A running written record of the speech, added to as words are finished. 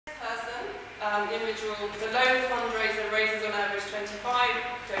the lone fundraiser raises on average 25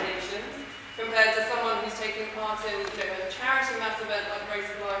 donations, compared to someone who's taking part in a charity mass event like Race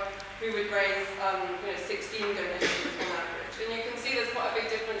of Life, who would raise 16 donations on average. And you can see there's quite a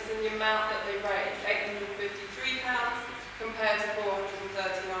big difference in the amount that they raise, £853 compared to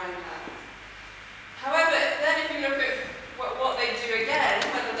 £439. However, then if you look at what they do again,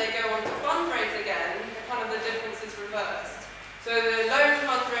 whether they go on to fundraise again, the difference is reversed. So the lone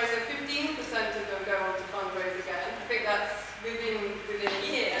fundraiser, 15% of them go on to fundraise again. I think that's within a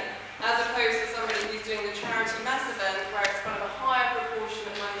year, as opposed to somebody who's doing the charity mass event, where it's kind of a higher proportion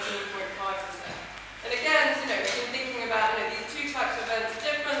at 19.5%. And again, if you're thinking about these two types of events are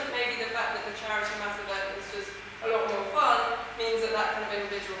different, maybe the fact that the charity mass event is just a lot more fun means that kind of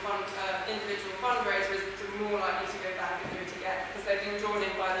individual fundraiser is more likely to go back and do it again, because they've been drawn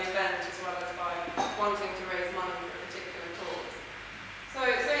in by the event as well as by wanting to raise money for a particular cause.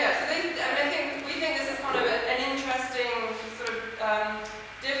 We think this is kind of an interesting sort of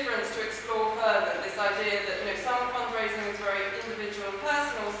difference to explore further. This idea that some fundraising is very individual and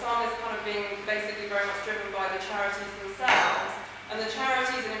personal, some is kind of being basically very much driven by the charities themselves. And the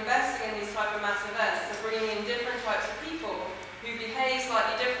charities in investing in these type of mass events are bringing in different types of people who behave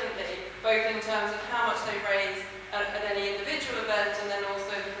slightly differently, both in terms of how much they raise at any individual event, and then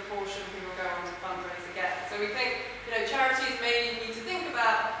also the proportion who will go on to fundraise again. So we think, charities may need to think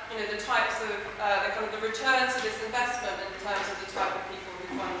about, the types of, the return to this investment in terms of the type of people who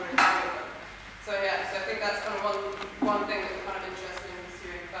fundraise for them. So yeah, so I think that's kind of one thing that we're kind of interested in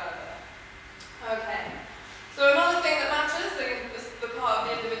pursuing further. Okay. So another thing that matters, the part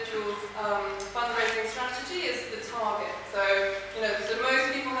of the individual's fundraising strategy, is the target. So, so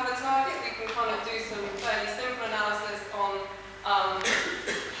most people have a target. We can kind of do some fairly simple analysis on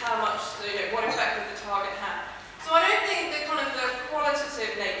how much, what effect does the target have. So I don't think that kind of the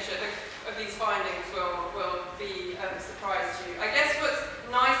qualitative nature of these findings will be a surprise to you. I guess what's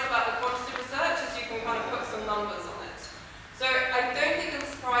nice about the quantitative research is you can kind of put some numbers on it. So I don't think it will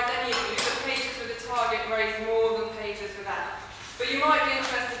surprise any of you that pages with a target raise more than pages without. But you might be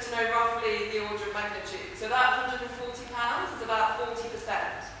interested to know roughly the order of magnitude. So that £140 is about 40%.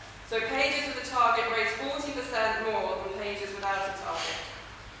 So pages with a target raise 40% more than pages without a target.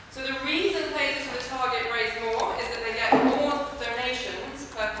 So the reason pages with a target raise more is that they get more donations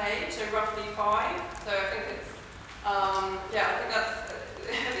per page, so roughly 5. So I think it's,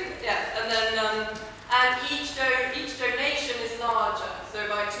 yes. And then, and each donation is larger, so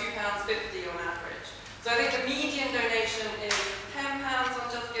by £2.50 on average. So I think the median donation is £10 on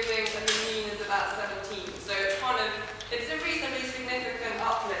JustGiving, and the mean is about 17. So it's a reasonably significant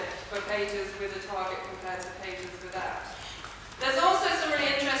uplift for pages with a target compared to pages without. There's also some really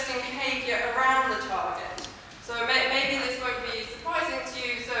interesting behaviour around the target. So maybe this won't be surprising to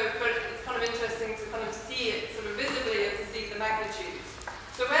you, but it's kind of interesting to kind of see it sort of visibly and to see the magnitudes.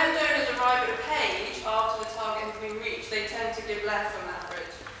 So when donors arrive at a page after the target has been reached, they tend to give less on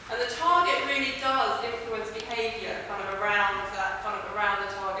average. And the target really does influence behaviour kind of around the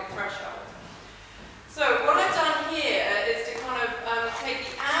target threshold. So what I've done here is to kind of take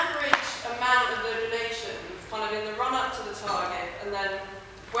the average amount of the donations kind of in the run-up to the target, and then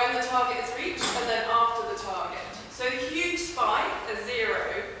when the target is reached, and then after the target. So a huge spike, a 0,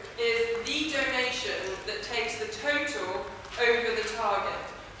 is the donation that takes the total over the target.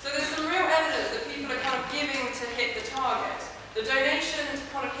 So there's some real evidence that people are kind of giving to hit the target. The donation to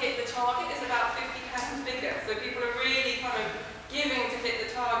kind of hit the target is about £50 bigger, so people are really kind of giving to hit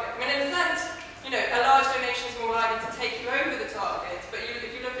the target. I mean, in a sense, a large donation is more likely to take you over the target, but if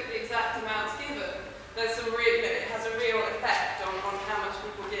you look at the exact amounts given, there's some real, it has a real effect on how much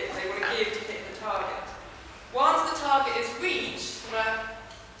people give. They want to give to hit the target. Once the target is reached,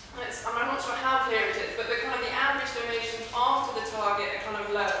 I'm not sure how clear it is, but the average donations after the target are kind of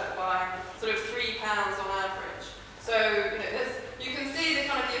lower by sort of £3 on average. So you can see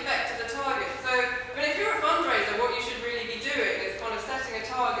the effect of the target. So if you're a fundraiser, what you should really be doing is kind of setting a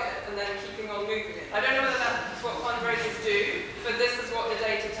target and then keeping on moving it. I don't know whether that's what fundraisers do, but this is what the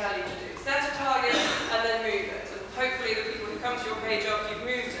data tell you to do. Set a target and then move it. And hopefully the people who come to your page after you've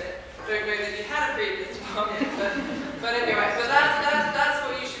moved it don't know that you had a previous target. But anyway, that's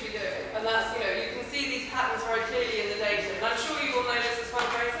what you should be doing. And that's, you can see these patterns very clearly in the data. And I'm sure you will know this as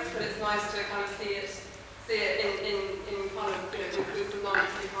fundraisers, but it's nice to kind of see it in kind of, with the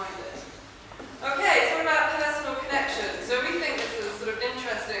numbers behind it. Okay, so what about personal connections? So we think this is sort of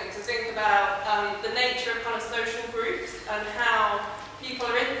interesting to think about the nature of kind of social groups and how people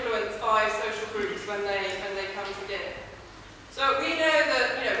are influenced by social groups when they come to give. So we know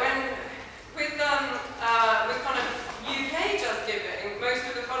that with kind of UK JustGiving, most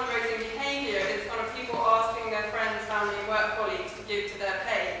of the fundraising behaviour give to their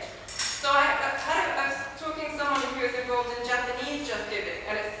page. So I was talking to someone who was involved in Japanese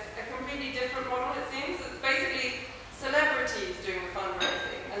JustGiving, and it's a completely different model, it seems. It's basically celebrities doing the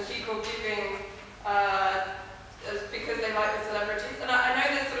fundraising and people giving because they like the celebrities. And I know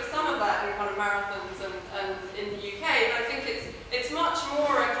there's sort of some of that in kind of marathons and in the UK, but I think it's much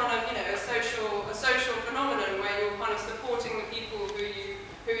more a kind of, you know, a social phenomenon where you're kind of supporting the people who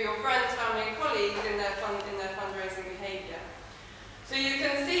are your friends, family, and colleagues in their fundraising behaviour. So you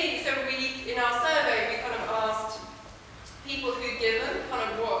can see, so in our survey we kind of asked people who'd given, kind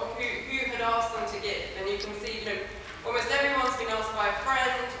of who had asked them to give, and you can see, you know, almost everyone's been asked by a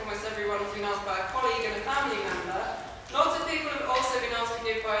friend, almost everyone's been asked by a colleague and a family member. Lots of people have also been asked to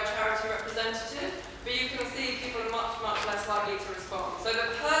give by a charity representative, but you can see people are much, much less likely to respond. So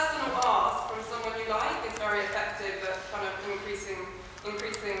the personal ask from someone you like is very effective at kind of increasing the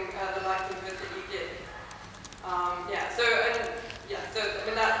likelihood that you give. So I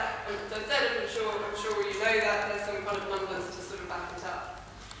mean that, as I said, I'm sure you know that there's some kind of numbers to sort of back it up.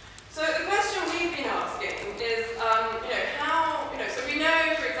 So the question we've been asking is, so we know,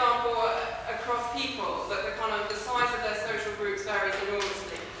 for example, across people that the size of their social groups varies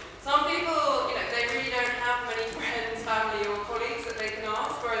enormously. Some people, you know, they really don't have many friends, family, or colleagues that they can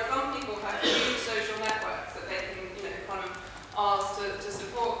ask, whereas some people have huge social networks that they can, you know, kind of ask to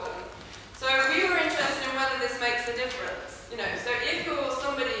support them. So we were interested in whether this makes a difference. You know, so if you're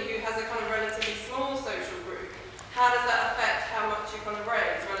somebody who has a kind of relatively small social group, how does that affect how much you kind of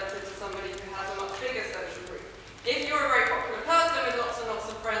raise relative to somebody who has a much bigger social group? If you're a very popular person with lots and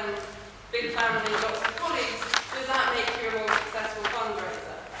lots of friends, big family, lots of colleagues, does that make you a more successful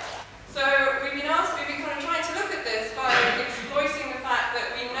fundraiser? So we've been kind of trying to look at this by exploiting the fact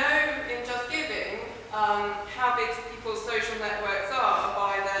that we know in JustGiving how big people's social networks are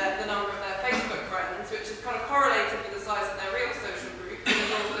by the number of their Facebook friends, which is kind of correlated with the size of their real social group, and is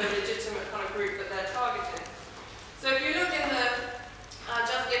also a legitimate kind of group that they're targeting. So if you look in the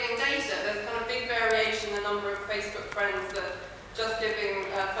JustGiving data, there's kind of big variation in the number of Facebook friends that JustGiving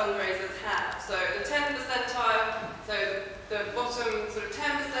fundraisers have. So the 10th percentile, so the bottom sort of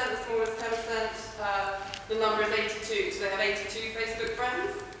 10%, the smallest 10%, the number is 82, so they have 82 Facebook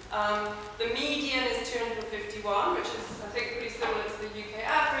friends. The median is 251, which is, I think, pretty similar to the UK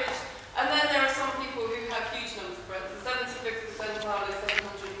average. And then there are some people who have huge numbers of friends. The 75th percentile is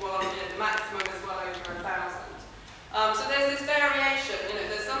 701, and the maximum is well over 1,000. So there's this variation. You know,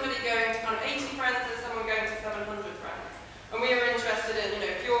 there's somebody going to kind of 80 friends, there's someone going to 700 friends. And we were interested in, you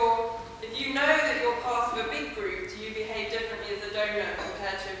know, if you know that you're part of a big group, do you behave differently as a donor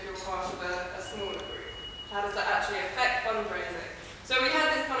compared to if you're part of a smaller group? How does that actually affect fundraising? So we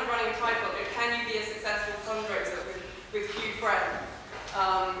had this kind of running title, can you be a successful fundraiser with few friends,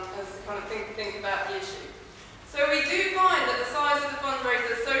 as to kind of think about the issue. So we do find that the size of the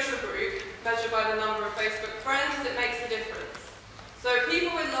fundraiser's social group, measured by the number of Facebook friends, it makes a difference. So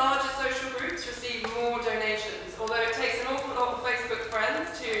people with larger social groups receive more donations, although it takes an awful lot of Facebook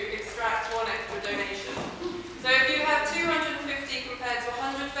friends to extract one extra donation. So if you have 250 compared to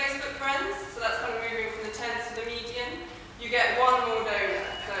 100 Facebook friends, so that's kind of moving from the 10th to the median, you get one more donor.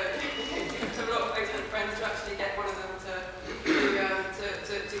 So you have to have a lot of Facebook friends to actually get one of them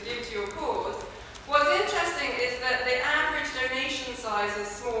to give to your cause. What's interesting is that the average donation size is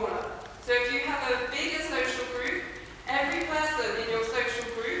smaller. So if you have a bigger social group, every person in your social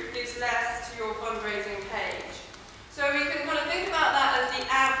group gives less to your fundraising page. So we can kind of think about that as the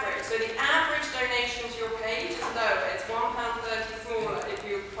average. So the average donation to your page is lower. It's £1.30 smaller if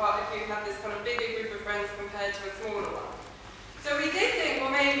you have this kind of bigger group of friends compared to a smaller one. So we did think, well,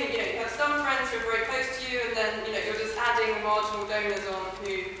 maybe, you know, you have some friends who are very close to you, and then, you know, you're just adding marginal donors on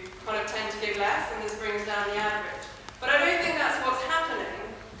who kind of tend to give less, and this brings down the average. But I don't think that's what's happening,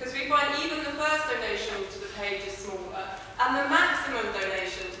 because we find even the first donation to the page is smaller, and the maximum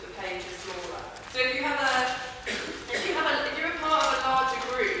donation to the page is smaller. So if you're a part of a larger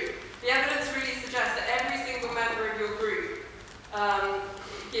group, the evidence really suggests that every single member of your group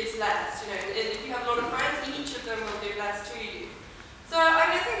gives less. You know, if you have a lot of friends, each of them will give less to you. So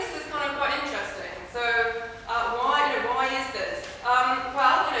I think this is kind of quite interesting. So why is this?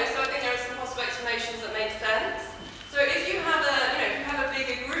 Well, you know, so I think there are some possible explanations that make sense. So if you have a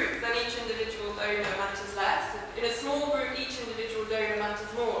bigger group, then each individual donor matters less. In a small group, each individual donor matters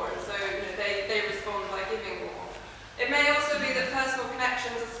more, and so, you know, they respond by giving more. It may also be that personal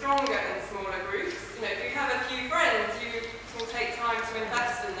connections are stronger in smaller groups. You know, if you have a few friends, you will take time to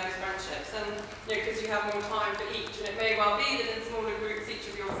invest in those friendships, and, you know, because you have more time for each. And it may well be that in smaller groups, each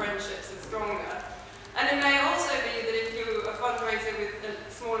of your friendships is stronger. And it may also be that if you're a fundraiser with a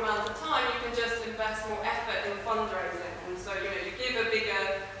small amount of time, you can just invest more effort in fundraising. And so, you know, you give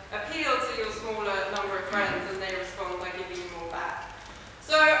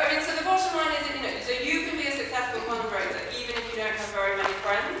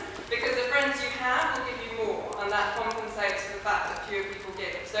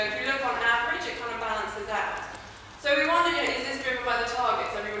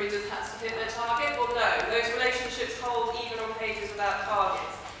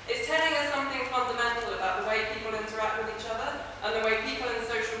and the way people in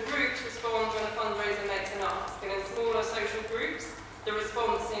social groups respond when a fundraiser makes an ask. And in smaller social groups, the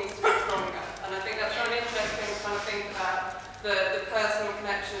response seems to be stronger. And I think that's kind of interesting to kind of think about the personal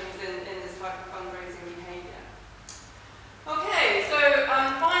connections in this type of fundraising behaviour. Okay, so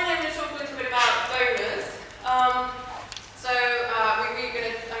finally I'm going to talk a little bit about donors. I'm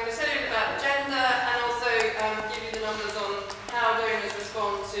going to tell you about gender and also give you the numbers on how donors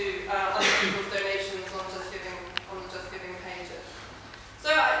respond to other people's donations on JustGiving pages.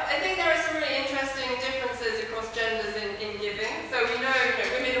 So I think there are some really interesting differences across genders in giving. So we know,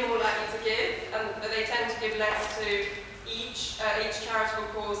 women are more likely to give, but they tend to give less to each charitable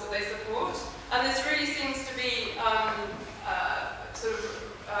cause that they support. And this really seems to be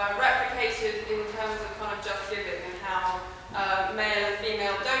replicated in terms of kind of JustGiving and how male and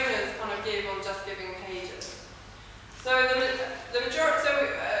female donors kind of give on JustGiving pages. So the majority,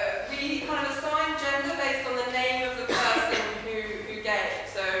 we kind of assign gender based on the name of the person who gave.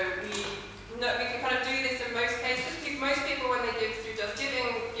 So we can kind of do this in most cases. Most people, when they give through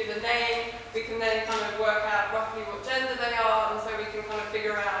JustGiving, give a name. We can then kind of work out roughly what gender they are, and so we can kind of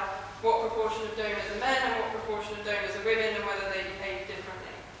figure out what proportion of donors are men and what proportion of donors are women, and whether they behave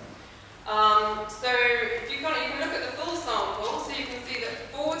differently. So if you can look at the full sample, so you can see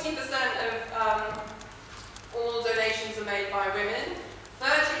that 40% of all donations are made by women, 30%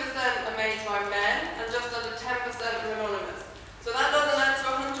 are made by men, and just under 10% are anonymous. So that doesn't add to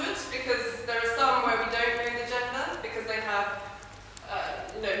 100, because there are some where we don't know the gender, because they have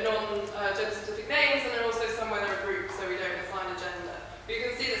non-gender specific names, and there are also some where there are groups, so we don't assign a gender. But you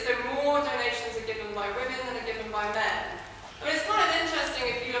can see that more donations are given by women than are given by men. I mean, it's kind of interesting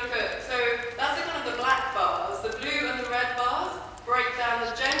if you look at, so that's kind of the black bars. The blue and the red bars break down the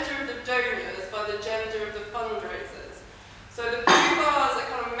gender of the donors by the gender of the fundraisers. So the blue bars are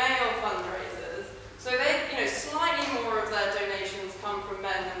kind of male fundraisers. So they, slightly more of their donations come from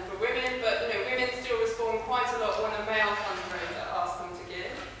men than from women, but women still respond quite a lot when a male fundraiser asks them to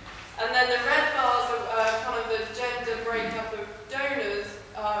give. And then the red bars are kind of the gender breakup of donors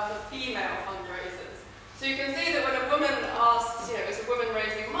for female fundraisers. So you can see that when a woman asks, is a woman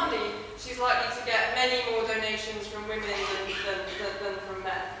raising money, she's likely to get many more donations from women than from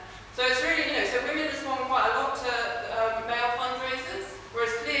men. So it's really, so women respond quite a lot to male fundraisers,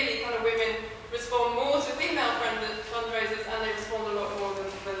 whereas clearly kind of women respond more to female fundraisers, and they respond a lot more than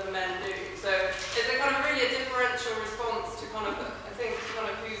the men do. So it's a kind of really a differential response to kind of, I think, kind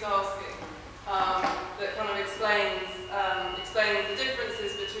of who's asking, that kind of explains the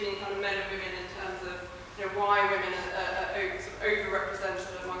differences between kind of men and women in terms of why women are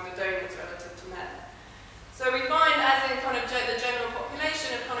overrepresented among the donors relative to men. So we find, as in kind of the general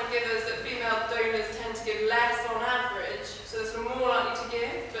population of kind of givers, that female donors tend to give less on average, so they're sort of more likely to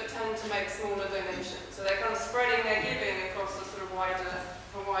give, but tend to make smaller donations. So they're kind of spreading their giving across a sort of wider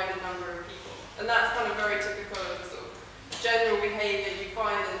number of people. And that's kind of very typical of the sort of general behaviour you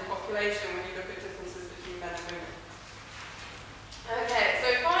find in the population when you look at differences between men and women. Okay, so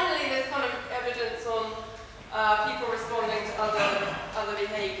finally there's kind of evidence on people responding to other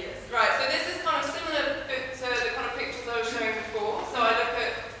behaviours. Right, so this is kind of similar to the kind of pictures I was showing before. So I look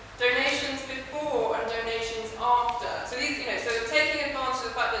at donations before and donations after. So these, so taking advantage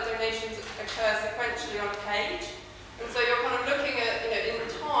of the fact that donations occur sequentially on a page. And so